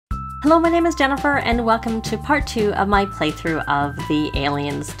Hello, my name is Jennifer, and welcome to part 2 of my playthrough of the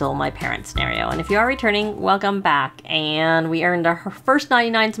Aliens Stole My Parents scenario. And if you are returning, welcome back. And we earned our first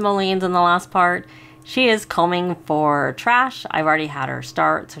 99 simoleons in the last part. She is combing for trash. I've already had her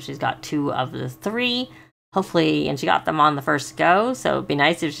start, so she's got 2 of the 3. Hopefully, and she got them on the first go, so it'd be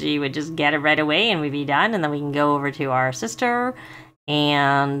nice if she would just get it right away and we'd be done, and then we can go over to our sister.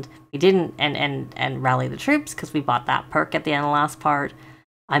 And we didn't, and rally the troops, because we bought that perk at the end of the last part.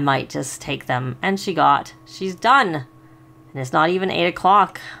 I might just take them, and she's done. And it's not even 8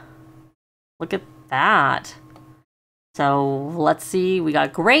 o'clock. Look at that. So let's see, we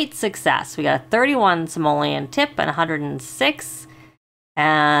got great success. We got a 31 simoleon tip and 106.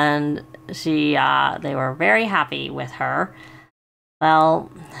 And they were very happy with her. Well,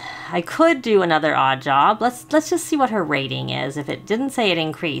 I could do another odd job. Let's just see what her rating is. If it didn't say it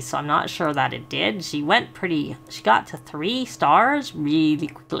increased, so I'm not sure that it did. She got to 3 stars really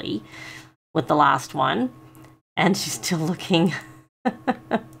quickly with the last one. And she's still looking.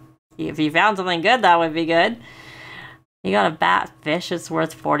 If you found something good, that would be good. You got a bat fish, it's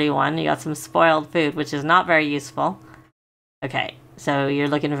worth 41. You got some spoiled food, which is not very useful. Okay, so you're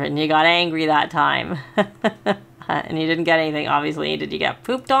looking for it, and you got angry that time. And you didn't get anything, obviously. Did you get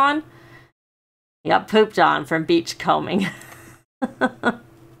pooped on? You got pooped on from beach combing. That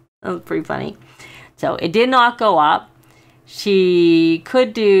was pretty funny. So it did not go up. She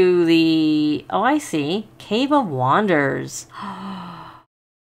could do the... Oh, I see. Cave of Wonders.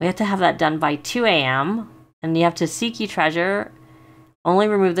 We have to have that done by 2 a.m. And you have to seek your treasure. Only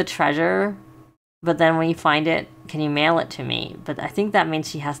remove the treasure. But then when you find it, can you mail it to me? But I think that means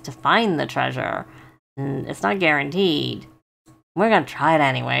she has to find the treasure. And it's not guaranteed. We're gonna try it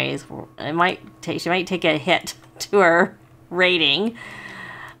anyways. She might take a hit to her rating.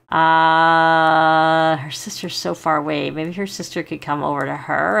 Her sister's so far away. Maybe her sister could come over to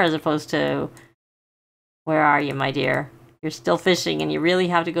her as opposed to... Where are you, my dear? You're still fishing and you really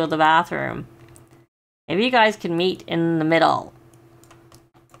have to go to the bathroom. Maybe you guys can meet in the middle.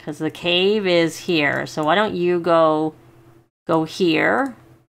 Because the cave is here. So why don't you go here.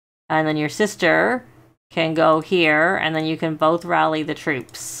 And then your sister can go here, and then you can both rally the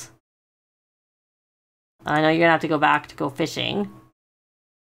troops. I know you're gonna have to go back to go fishing.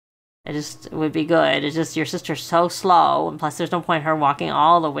 It would be good. It's just your sister's so slow, and plus there's no point her walking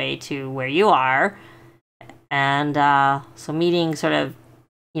all the way to where you are. And so meeting sort of,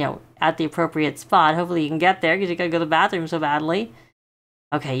 you know, at the appropriate spot. Hopefully you can get there, because you gotta go to the bathroom so badly.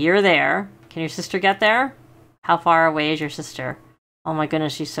 Okay, you're there. Can your sister get there? How far away is your sister? Oh my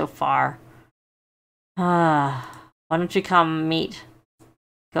goodness, she's so far. Why don't you come meet?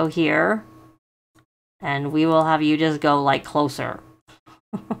 Go here. And we will have you just go, like, closer.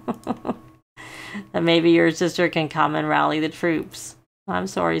 And maybe your sister can come and rally the troops. I'm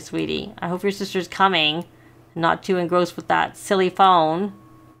sorry, sweetie. I hope your sister's coming. Not too engrossed with that silly phone.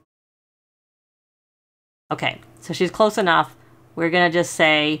 Okay, so she's close enough. We're gonna just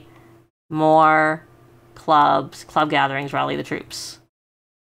say more club gatherings, rally the troops.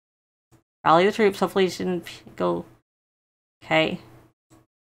 Rally the troops. Hopefully she didn't go... Okay.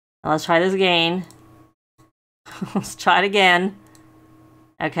 Now let's try this again. Let's try it again.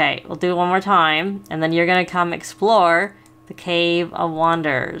 Okay, we'll do it one more time. And then you're gonna come explore the Cave of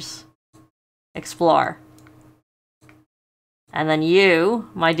Wonders. Explore. And then you,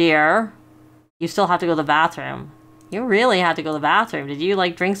 my dear, you still have to go to the bathroom. You really had to go to the bathroom. Did you,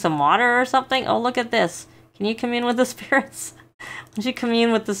 like, drink some water or something? Oh, look at this. Can you commune with the spirits? Why don't you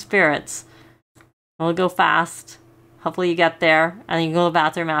commune with the spirits? We'll go fast. Hopefully you get there, and then you can go to the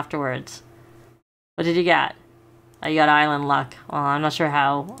bathroom afterwards. What did you get? Oh, you got island luck. Well, I'm not sure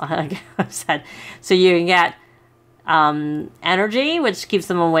how I said. So you can get energy, which keeps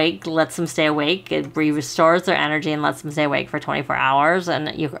them awake, lets them stay awake. It restores their energy and lets them stay awake for 24 hours.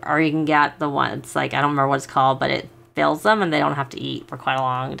 And you can get the one, it's like, I don't remember what it's called, but it fills them and they don't have to eat for quite a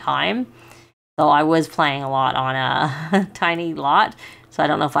long time. So I was playing a lot on a tiny lot. So I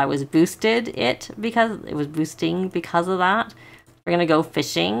don't know if I was boosted because it was boosting because of that. We're going to go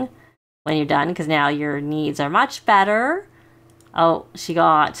fishing when you're done, because now your needs are much better. Oh,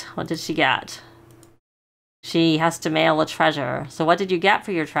 what did she get? She has to mail a treasure. So what did you get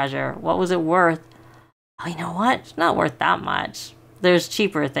for your treasure? What was it worth? Oh, you know what? It's not worth that much. There's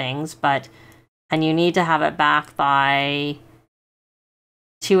cheaper things, and you need to have it back by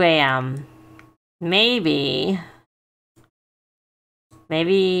 2 a.m. Maybe,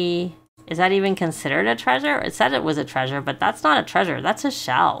 is that even considered a treasure? It said it was a treasure, but that's not a treasure. That's a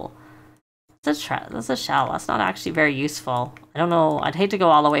shell. That's a shell. That's not actually very useful. I don't know. I'd hate to go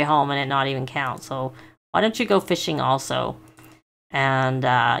all the way home and it not even count. So why don't you go fishing also? And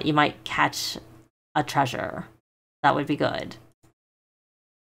you might catch a treasure. That would be good.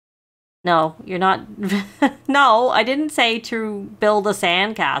 No, you're not... No, I didn't say to build a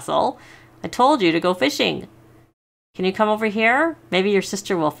sandcastle. I told you to go fishing. Can you come over here? Maybe your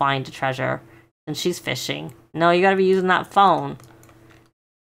sister will find a treasure. And she's fishing. No, you gotta be using that phone.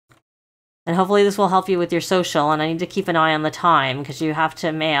 And hopefully this will help you with your social. And I need to keep an eye on the time, because you have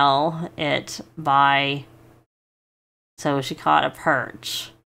to mail it by... So she caught a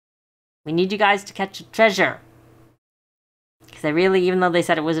perch. We need you guys to catch a treasure. Because they really, even though they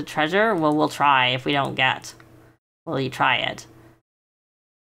said it was a treasure, well, we'll try if we don't get. Will you try it?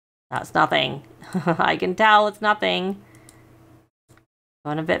 That's nothing. I can tell it's nothing.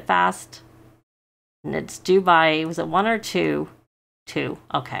 Going a bit fast. And it's due by, was it 1 or 2? 2,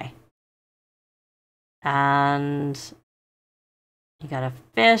 okay. And you got a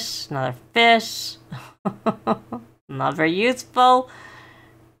fish, another fish. Not very useful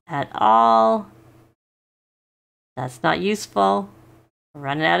at all. That's not useful. We're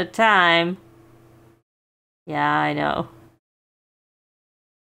running out of time. Yeah, I know.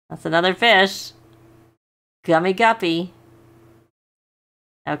 That's another fish. Gummy guppy.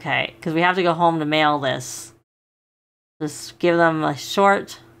 Okay, because we have to go home to mail this. Just give them a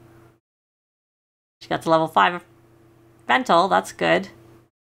short. She got to level 5 Bental, that's good.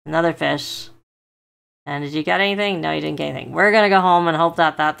 Another fish. And did you get anything? No, you didn't get anything. We're gonna go home and hope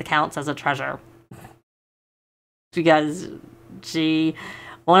that that counts as a treasure. Because she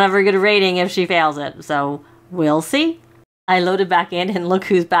won't ever get a rating if she fails it. So, we'll see. I loaded back in and look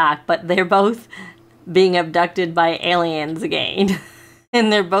who's back, but they're both being abducted by aliens again.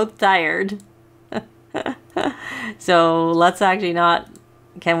 And they're both tired. So, let's actually not...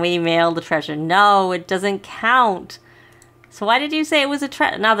 Can we mail the treasure? No, it doesn't count. So why did you say it was a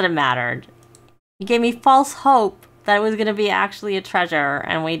treasure? Not that it mattered. You gave me false hope that it was going to be actually a treasure,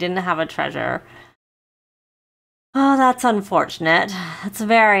 and we didn't have a treasure. Oh, that's unfortunate. That's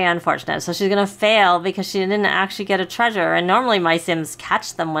very unfortunate. So she's going to fail because she didn't actually get a treasure. And normally my Sims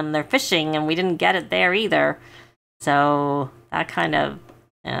catch them when they're fishing, and we didn't get it there either. So that kind of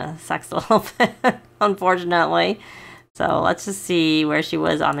sucks a little bit, unfortunately. So let's just see where she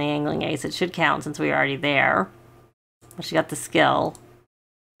was on the angling ace. It should count since we were already there. Well, she got the skill.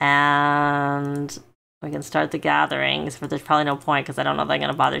 And we can start the gatherings, but there's probably no point because I don't know if they're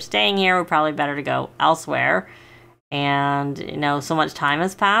going to bother staying here. We're probably better to go elsewhere. And, you know, so much time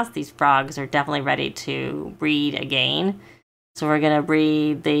has passed. These frogs are definitely ready to breed again. So we're going to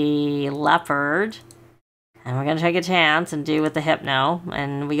breed the leopard. And we're going to take a chance and do with the hypno.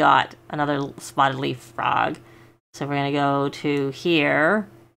 And we got another spotted leaf frog. So we're going to go to here,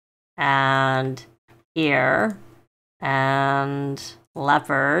 and here, and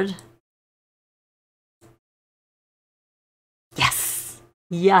leopard. Yes!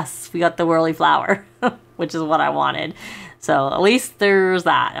 Yes! We got the whirly flower, which is what I wanted. So at least there's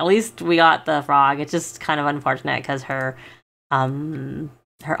that. At least we got the frog. It's just kind of unfortunate because her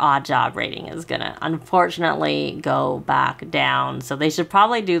odd job rating is going to unfortunately go back down. So they should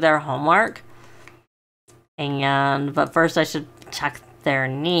probably do their homework. But first I should check their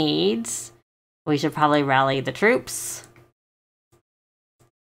needs. We should probably rally the troops.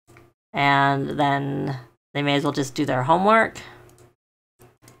 And then they may as well just do their homework.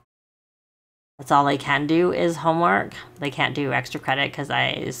 That's all they can do is homework. They can't do extra credit because I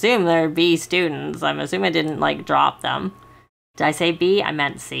assume they're B students. I'm assuming I didn't like drop them. Did I say B? I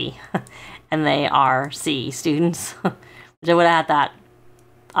meant C. And they are C students. Which I would have had that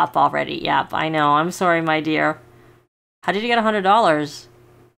up already. Yep, I know. I'm sorry, my dear. How did you get $100?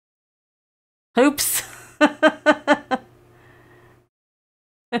 Oops.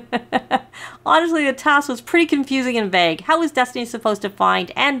 Honestly, the task was pretty confusing and vague. How was Destinee supposed to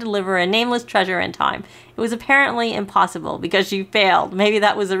find and deliver a nameless treasure in time? It was apparently impossible because she failed. Maybe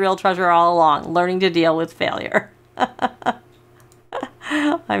that was the real treasure all along, learning to deal with failure. I've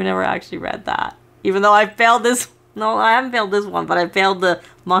never actually read that. Even though I failed this. No, I haven't failed this one, but I failed the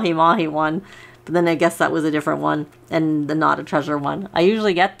Mahi Mahi one. But then I guess that was a different one, and the not a treasure one. I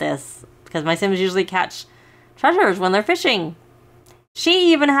usually get this, because my Sims usually catch treasures when they're fishing.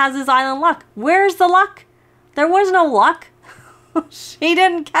 She even has this island luck. Where's the luck? There was no luck. She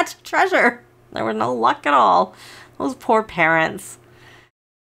didn't catch a treasure. There was no luck at all. Those poor parents.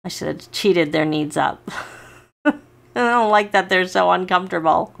 I should have cheated their needs up. I don't like that they're so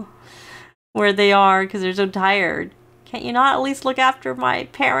uncomfortable where they are because they're so tired. Can't you not at least look after my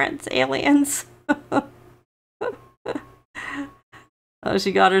parents, aliens? Oh,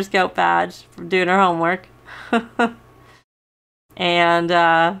 she got her scout badge from doing her homework. And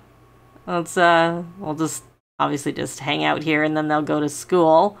we'll just obviously just hang out here, and then they'll go to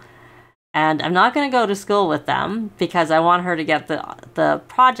school. And I'm not going to go to school with them because I want her to get the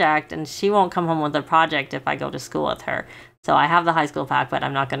project, and she won't come home with the project if I go to school with her. So I have the high school pack, but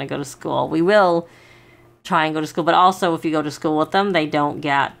I'm not going to go to school. We will try and go to school, but also if you go to school with them, they don't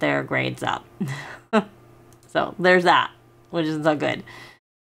get their grades up. So there's that, which isn't so good.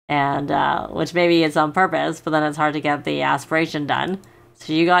 And which maybe it's on purpose, but then it's hard to get the aspiration done.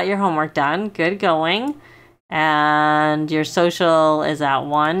 So you got your homework done. Good going. And your social is at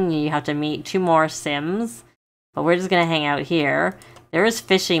 1. You have to meet 2 more Sims. But we're just going to hang out here. There is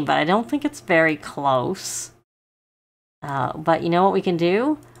fishing, but I don't think it's very close. But you know what we can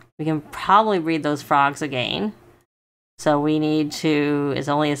do? We can probably breed those frogs again. So we need to... It's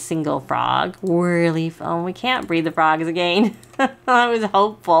only a single frog. Really? Oh, we can't breed the frogs again. I was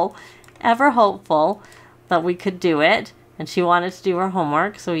hopeful. Ever hopeful that we could do it. And she wanted to do her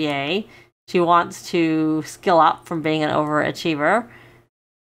homework, so yay. She wants to skill up from being an overachiever.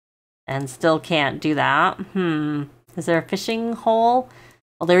 And still can't do that. Is there a fishing hole?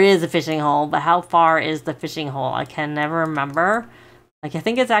 Well, there is a fishing hole, but how far is the fishing hole? I can never remember. Like, I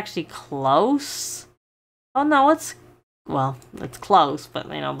think it's actually close. Oh, no, it's... Well, it's close, but,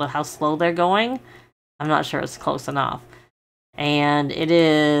 you know, how slow they're going, I'm not sure it's close enough. And it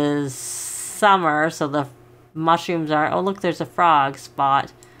is summer, so the mushrooms are... Oh, look, there's a frog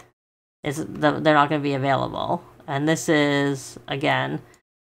spot. They're not going to be available. And this is, again...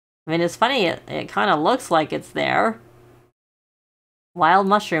 I mean, it's funny, it kind of looks like it's there. Wild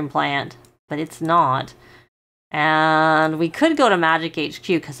mushroom plant, but it's not. And we could go to Magic HQ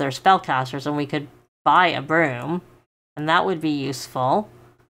because they're spellcasters, and we could buy a broom. And that would be useful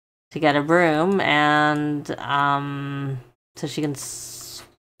to get a broom, and so she can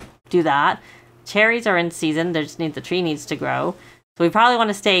do that. Cherries are in season. The tree needs to grow. So we probably want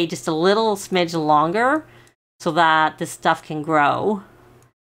to stay just a little smidge longer so that this stuff can grow.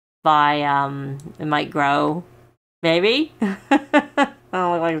 It might grow, maybe. I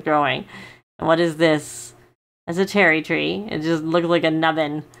don't look like it's growing. And what is this? It's a cherry tree. It just looks like a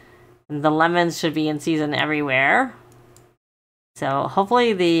nubbin. And the lemons should be in season everywhere. So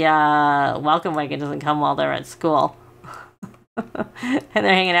hopefully the welcome wagon doesn't come while they're at school. And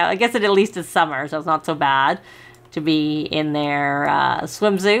they're hanging out. I guess at least it's summer, so it's not so bad to be in their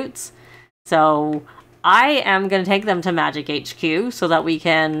swimsuits. So I am going to take them to Magic HQ so that we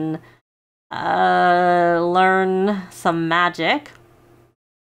can learn some magic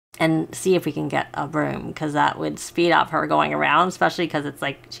and see if we can get a broom, because that would speed up her going around, especially because it's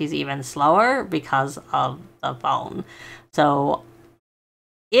like she's even slower because of the phone. So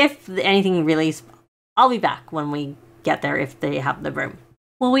if anything really... I'll be back when we get there if they have the broom.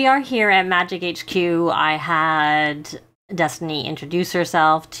 Well, we are here at Magic HQ. I had Destinee introduce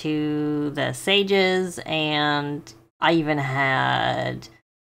herself to the sages, and I even had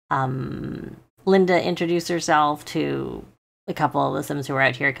Linda introduce herself to a couple of the Sims who were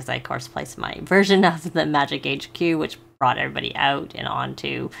out here, because I, of course, placed my version of the Magic HQ, which brought everybody out and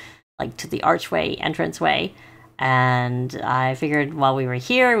onto, like, to the archway, entranceway. And I figured while we were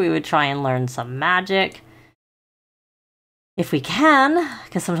here, we would try and learn some magic. If we can,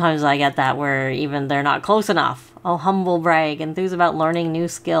 because sometimes I get that where even they're not close enough. Oh, humble brag, enthused about learning new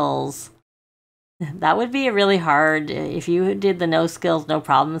skills. That would be really hard. If you did the no skills, no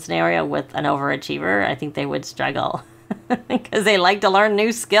problem scenario with an overachiever, I think they would struggle. Because they like to learn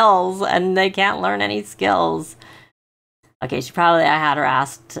new skills, and they can't learn any skills. Okay, I had her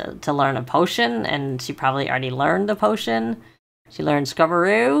asked to learn a potion, and she probably already learned the potion. She learned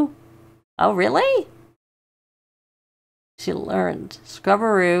Scrubberoo. Oh, really? She learned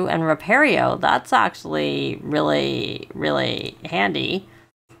Scrubberoo and Repario. That's actually really, really handy.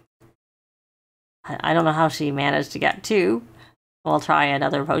 I don't know how she managed to get 2. We'll try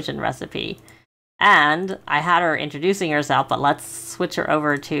another potion recipe. And I had her introducing herself, but let's switch her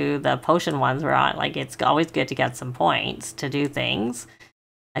over to the potion ones we're on. Like, it's always good to get some points to do things,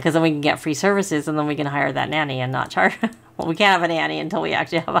 because then we can get free services, and then we can hire that nanny and not charge. Well, we can't have a nanny until we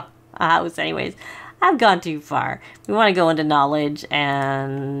actually have a house anyways. I've gone too far. We want to go into knowledge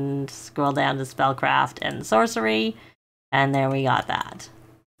and scroll down to spellcraft and sorcery, and there we got that.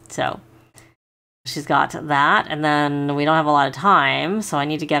 So she's got that, and then we don't have a lot of time, so I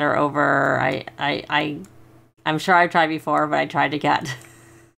need to get her over. I'm sure I've tried before, but I tried to get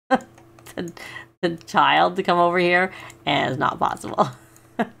the child to come over here, and it's not possible.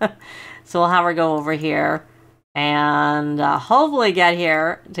 So we'll have her go over here and hopefully get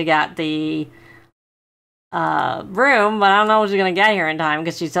here to get the broom, but I don't know if she's going to get here in time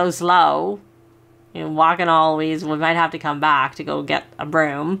because she's so slow. You know, walking always. We might have to come back to go get a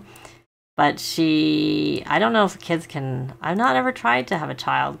broom. But I don't know if kids can, I've not ever tried to have a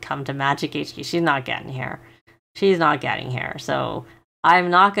child come to Magic HQ. She's not getting here. She's not getting here. So I'm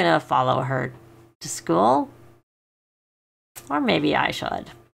not going to follow her to school. Or maybe I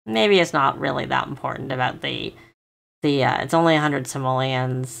should. Maybe it's not really that important about it's only 100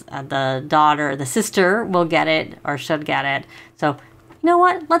 simoleons. The sister will get it, or should get it. So, you know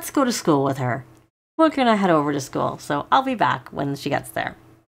what? Let's go to school with her. We're gonna head over to school, so I'll be back when she gets there.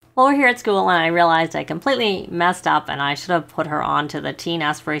 Well, we're here at school, and I realized I completely messed up, and I should have put her on to the teen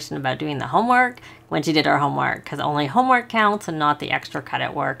aspiration about doing the homework when she did her homework, because only homework counts and not the extra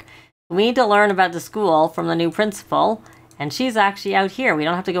credit work. We need to learn about the school from the new principal, and she's actually out here. We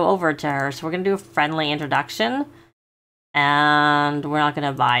don't have to go over to her, so we're gonna do a friendly introduction. And we're not going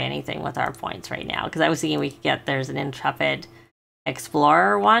to buy anything with our points right now, because I was thinking we could get, there's an Intrepid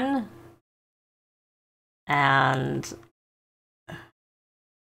Explorer one. And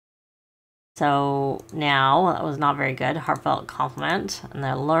so now, that was not very good. Heartfelt compliment. And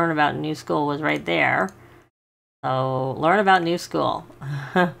the learn about new school was right there. So learn about new school.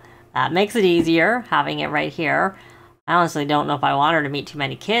 That makes it easier, having it right here. I honestly don't know if I want her to meet too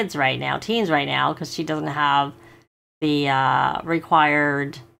many kids right now, teens right now, because she doesn't have the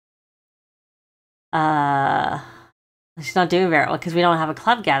required she's not doing very well because we don't have a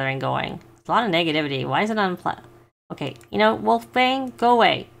club gathering going. There's a lot of negativity. Why is it unpleasant? Okay, you know, Wolfbang, go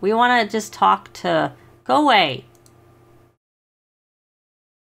away. We want to just talk to... Go away.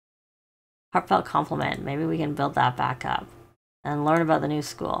 Heartfelt compliment. Maybe we can build that back up and learn about the new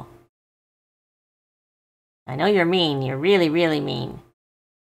school. I know you're mean. You're really, really mean.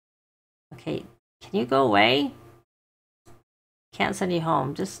 Okay, can you go away? Can't send you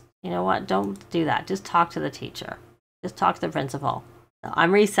home. Just, you know what? Don't do that. Just talk to the teacher. Just talk to the principal.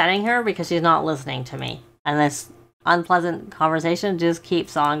 I'm resetting her because she's not listening to me. And this unpleasant conversation just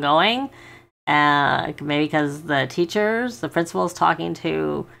keeps on going. Maybe because the principal is talking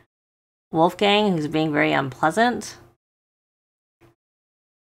to Wolfgang, who's being very unpleasant.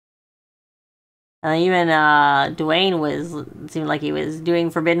 And even Dwayne seemed like he was doing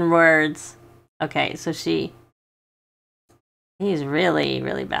forbidden words. Okay, so he's really,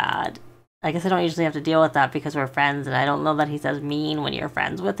 really bad. I guess I don't usually have to deal with that because we're friends, and I don't know that he's as mean when you're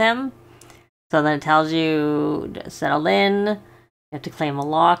friends with him. So then it tells you to settle in, you have to claim a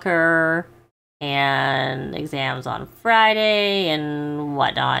locker, and exams on Friday, and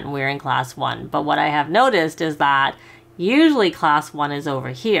whatnot. We're in class 1. But what I have noticed is that usually class 1 is over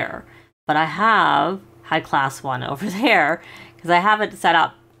here, but I have had class 1 over there because I have it set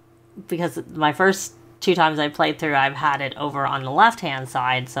up because my first 2 times I played through, I've had it over on the left-hand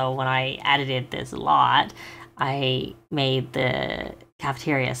side. So when I edited this lot, I made the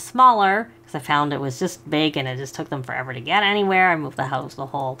cafeteria smaller because I found it was just big and it just took them forever to get anywhere. I moved the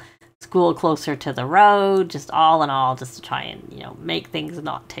whole school closer to the road, just all in all, just to try and, you know, make things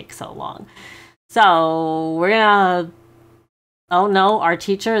not take so long. So we're gonna... Oh no, our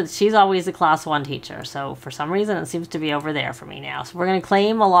teacher, she's always a class 1 teacher. So for some reason, it seems to be over there for me now. So we're going to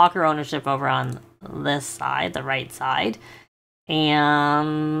claim a locker ownership over on this side, the right side.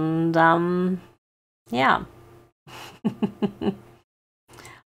 And, yeah.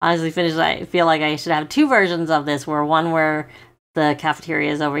 Honestly, I feel like I should have 2 versions of this, one where the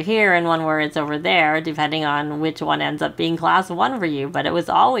cafeteria is over here and one where it's over there, depending on which one ends up being class 1 for you. But it was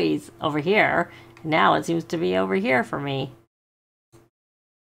always over here. Now it seems to be over here for me.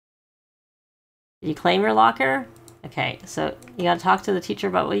 Did you claim your locker? Okay, so you gotta talk to the teacher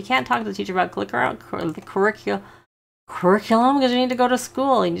about... Well, you can't talk to the teacher about the curriculum because you need to go to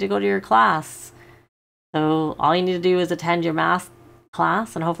school. You need to go to your class. So all you need to do is attend your math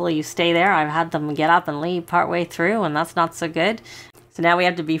class, and hopefully you stay there. I've had them get up and leave partway through, and that's not so good. So now we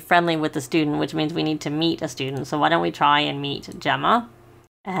have to be friendly with the student, which means we need to meet a student. So why don't we try and meet Gemma?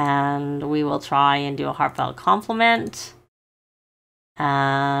 And we will try and do a heartfelt compliment.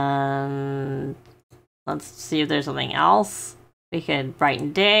 And... let's see if there's something else. We could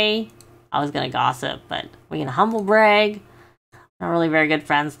brighten day. I was going to gossip, but we can humble brag. Not really very good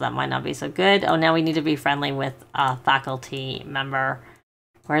friends, so that might not be so good. Oh, now we need to be friendly with a faculty member.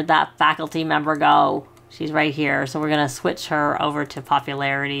 Where'd that faculty member go? She's right here. So we're going to switch her over to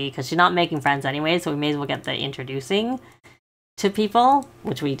popularity because she's not making friends anyway, so we may as well get the introducing to people,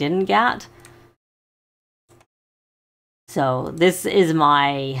 which we didn't get. So this is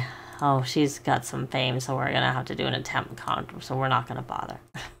my... Oh, she's got some fame, so we're going to have to do an attempt so we're not going to bother.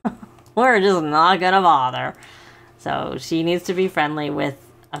 We're just not going to bother. So she needs to be friendly with...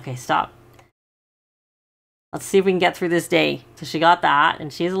 Okay, stop. Let's see if we can get through this day. So she got that,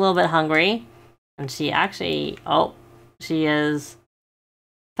 and she's a little bit hungry. And she actually... Oh, she is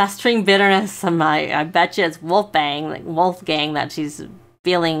Festering bitterness. I bet you it's Wolfgang that she's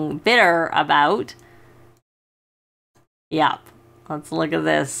feeling bitter about. Yep. Let's look at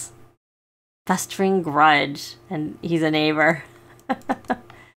this. Festering grudge. And he's a neighbor.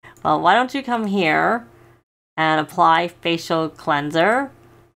 Well, why don't you come here and apply facial cleanser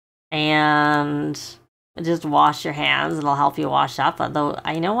and just wash your hands. It'll help you wash up. Although,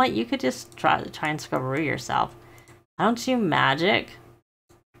 you know what? You could just try and scrubberoo yourself. Why don't you magic?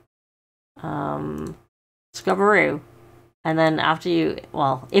 Scrubberoo. And then after you,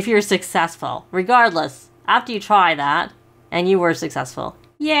 well, if you're successful, regardless, after you try that, and you were successful,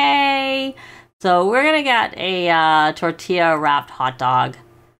 yay! So we're gonna get a tortilla wrapped hot dog.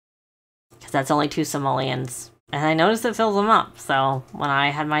 Because that's only 2 simoleons. And I noticed it fills them up. So when I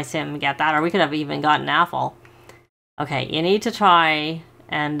had my sim get that, or we could have even gotten an apple. Okay, you need to try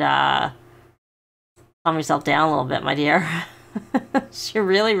and calm yourself down a little bit, my dear. You're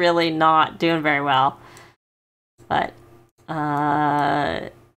really, really not doing very well. But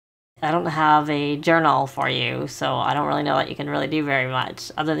I don't have a journal for you, so I don't really know that you can really do very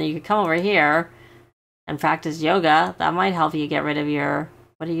much. Other than you could come over here and practice yoga. That might help you get rid of your...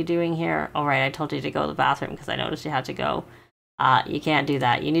 What are you doing here? Oh, right, I told you to go to the bathroom because I noticed you had to go. You can't do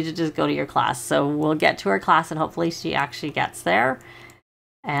that. You need to just go to your class. So we'll get to her class and hopefully she actually gets there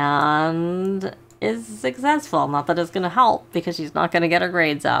and is successful. Not that it's going to help because she's not going to get her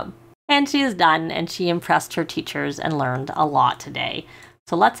grades up. And she is done and she impressed her teachers and learned a lot today.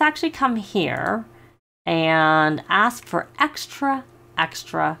 So let's actually come here and ask for extra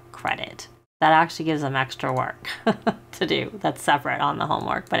credit. That actually gives them extra work to do. That's separate on the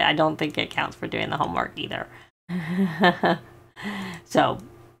homework, but I don't think it counts for doing the homework either. So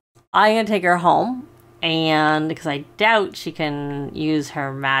I'm going to take her home, and because I doubt she can use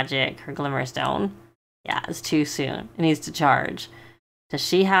her magic, her glimmer stone. Yeah, it's too soon. It needs to charge. Does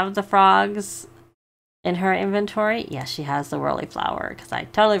she have the frogs in her inventory? Yes, she has the whirly flower, because I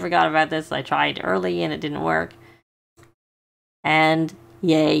totally forgot about this. I tried early and it didn't work. And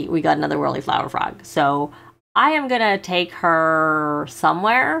yay, we got another whirly flower frog. So I am going to take her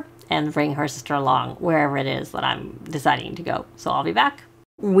somewhere and bring her sister along, wherever it is that I'm deciding to go. So I'll be back.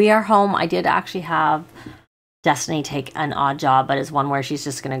 We are home. I did actually have Destinee take an odd job, but it's one where she's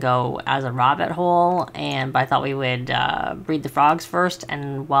just going to go as a rabbit hole. But I thought we would breed the frogs first.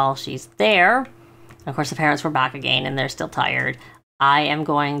 And while she's there, of course, the parents were back again and they're still tired. I am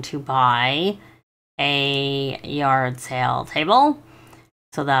going to buy a yard sale table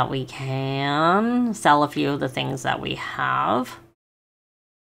so that we can sell a few of the things that we have.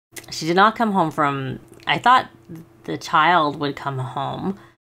 She did not come home from... I thought the child would come home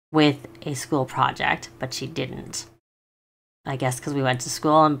with a school project, but she didn't. I guess because we went to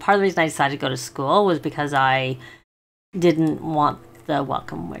school. And part of the reason I decided to go to school was because I didn't want the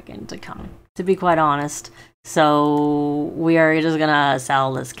welcome wagon to come, to be quite honest. So we are just going to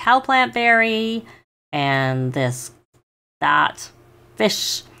sell this cowplant berry and that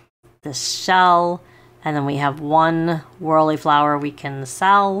fish, this shell, and then we have one whirly flower we can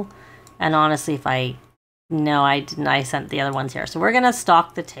sell. And honestly, if I sent the other ones here. So we're gonna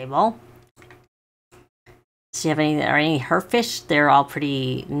stock the table. Does she have any her fish? They're all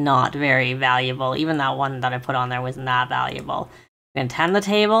pretty not very valuable. Even that one that I put on there wasn't that valuable. We're gonna tend the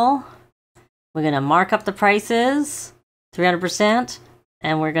table. We're gonna mark up the prices 300%,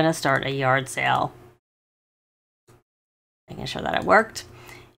 and we're gonna start a yard sale. Making sure that it worked.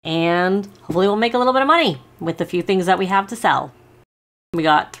 And hopefully we'll make a little bit of money with the few things that we have to sell. We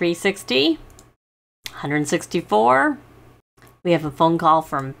got 360, 164. We have a phone call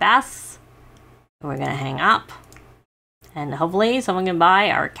from Bess. We're going to hang up. And hopefully someone can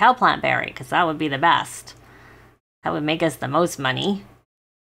buy our cowplant berry, because that would be the best. That would make us the most money.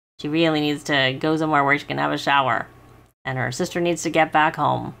 She really needs to go somewhere where she can have a shower. And her sister needs to get back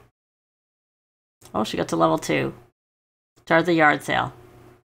home. Oh, she got to level 2. Start the yard sale.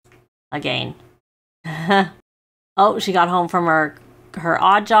 Again. Oh, she got home from her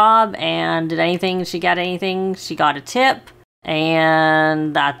odd job, and she got anything? She got a tip,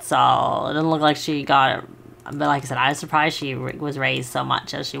 and that's all. It doesn't look like she got it. But like I said, I was surprised she was raised so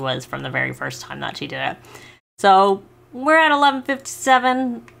much as she was from the very first time that she did it. So we're at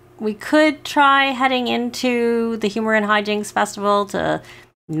 11:57. We could try heading into the Humor and Hijinks Festival to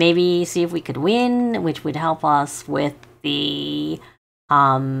maybe see if we could win, which would help us with the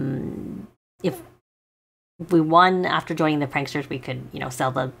if we won after joining the pranksters, we could,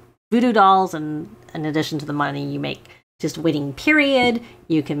 sell the voodoo dolls, and in addition to the money you make just winning period,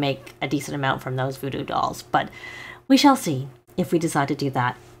 you can make a decent amount from those voodoo dolls. But we shall see if we decide to do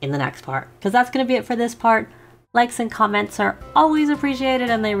that in the next part, because that's going to be it for this part. Likes and comments are always appreciated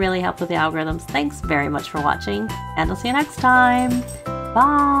and they really help with the algorithms. Thanks very much for watching, and I'll see you next time.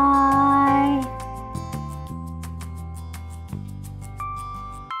 Bye!